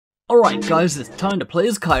Alright guys, it's time to play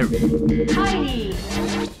as Kairi. Kairi.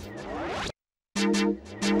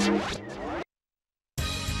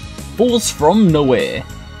 Force from nowhere.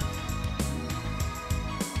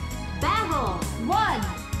 Battle 1.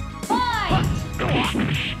 Fight!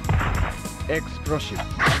 Explosive.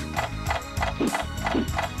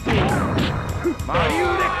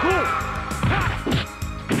 Mario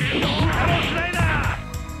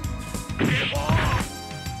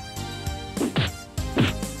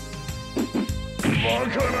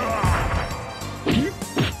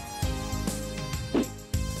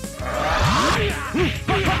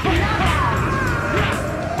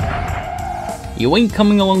You ain't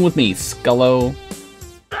coming along with me, Scullo.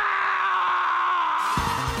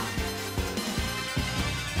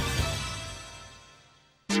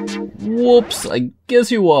 Whoops, I guess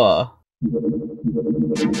you are. Battle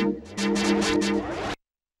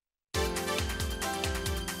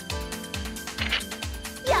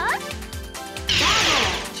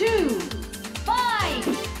 2. Fight!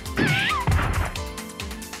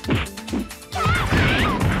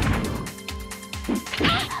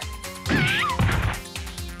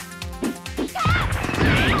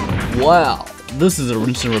 Wow, this is a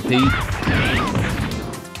rinse and repeat.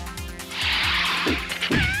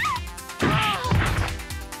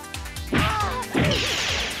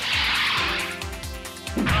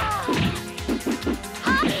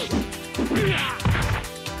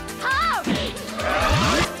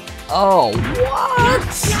 Oh, what?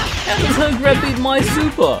 How does her grab beat my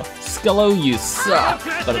super? Scullo, you suck.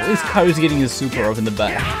 But at least Kairi's getting his super up in the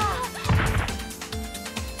back.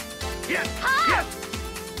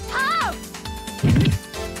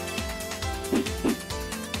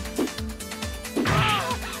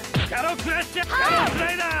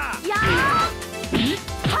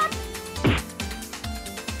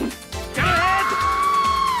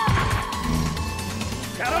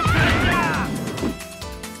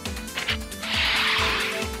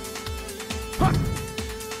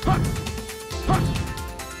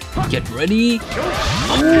 Get ready.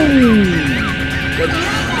 Boom! That's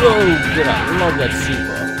so good. I love that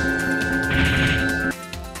super.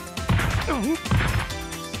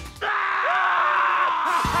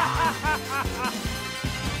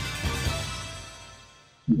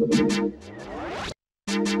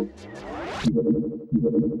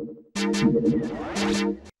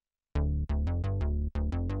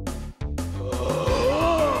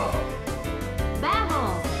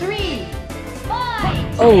 Battle 3.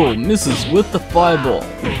 Fight! Oh, misses with the fireball.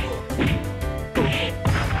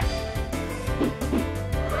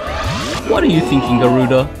 What are you thinking,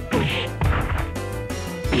 Garuda?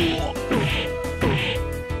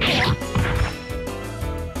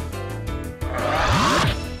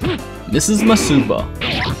 Misses my super.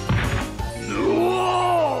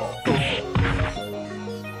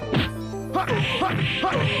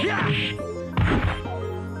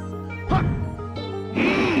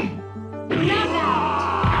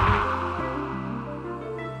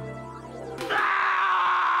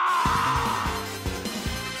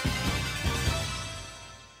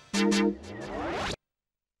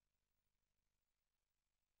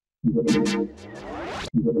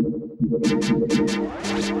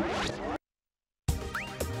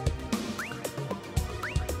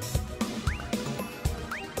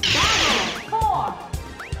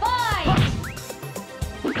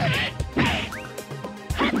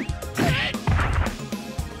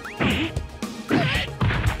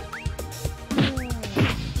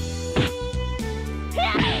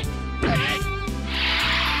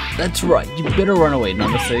 That's right, you better run away,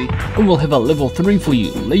 Nanase, and we'll have a level 3 for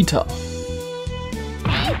you later.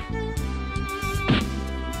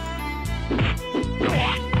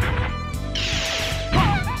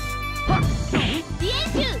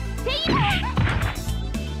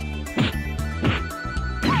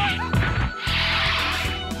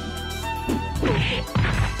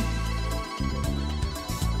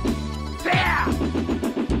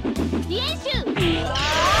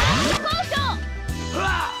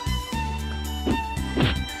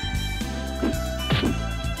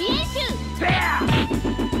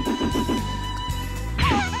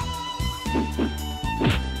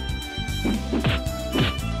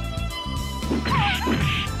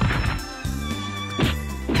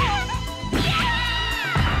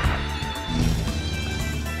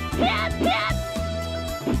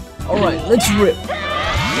 Alright, let's rip.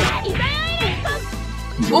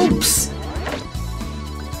 Oops!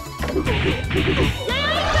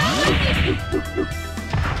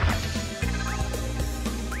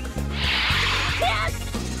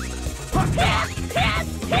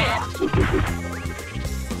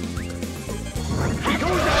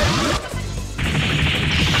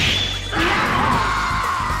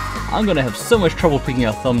 I'm gonna have so much trouble picking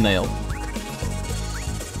a thumbnail.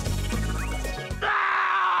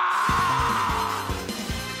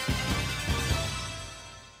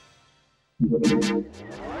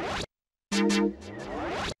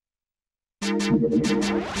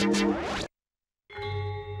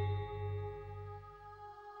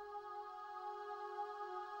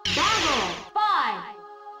 Battle 5.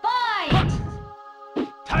 Fight!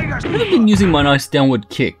 I've been using my nice downward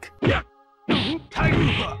kick.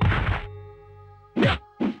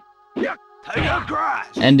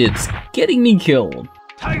 And it's getting me killed.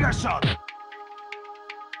 Tiger shot.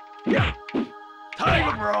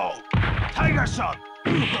 Tiger roll. Tiger shot.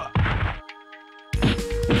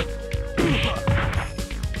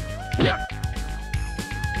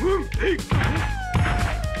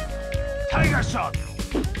 Tiger shot.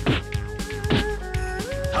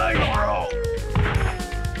 Tiger roll.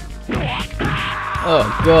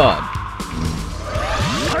 Oh god.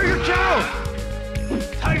 Tiger kill.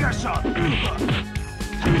 Tiger shot.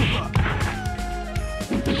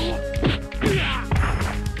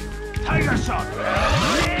 Tiger shot.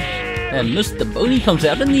 And Mr. Boney comes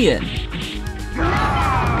out in the end.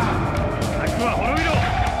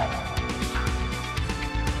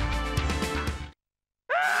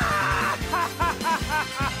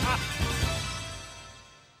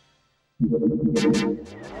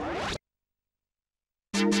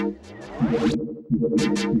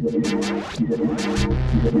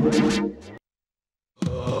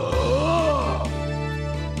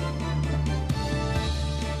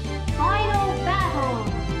 Final battle.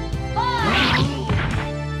 Fight!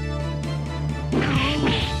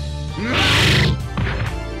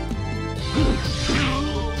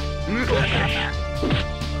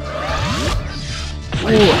 Oh,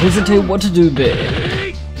 I hesitate what to do there.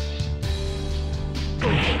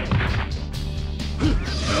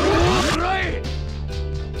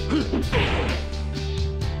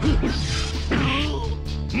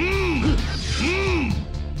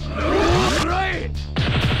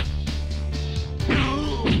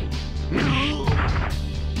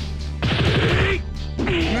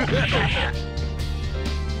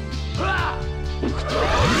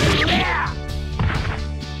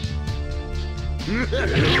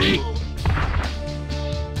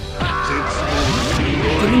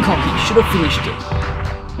 Getting cocky, should have finished it.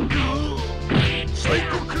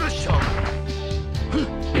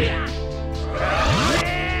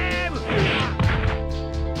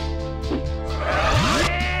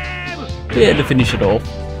 Yeah, to finish it off.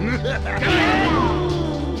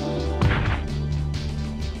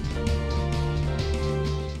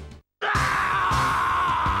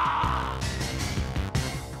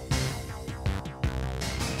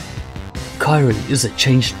 Kairi is a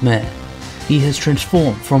changed man. He has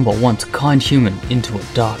transformed from a once kind human into a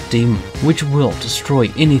dark demon, which will destroy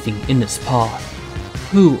anything in its path.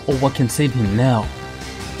 Who or what can save him now?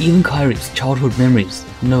 Even Kairi's childhood memories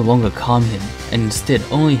no longer calm him, and instead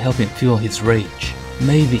only help him feel his rage.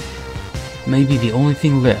 Maybe the only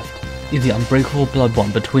thing left is the unbreakable blood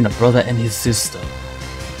bond between a brother and his sister.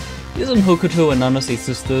 Isn't Hokuto and Nanase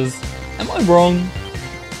sisters? Am I wrong?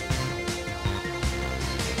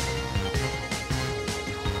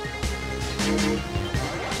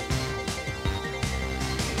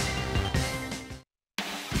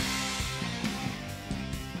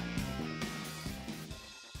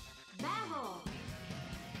 Battle.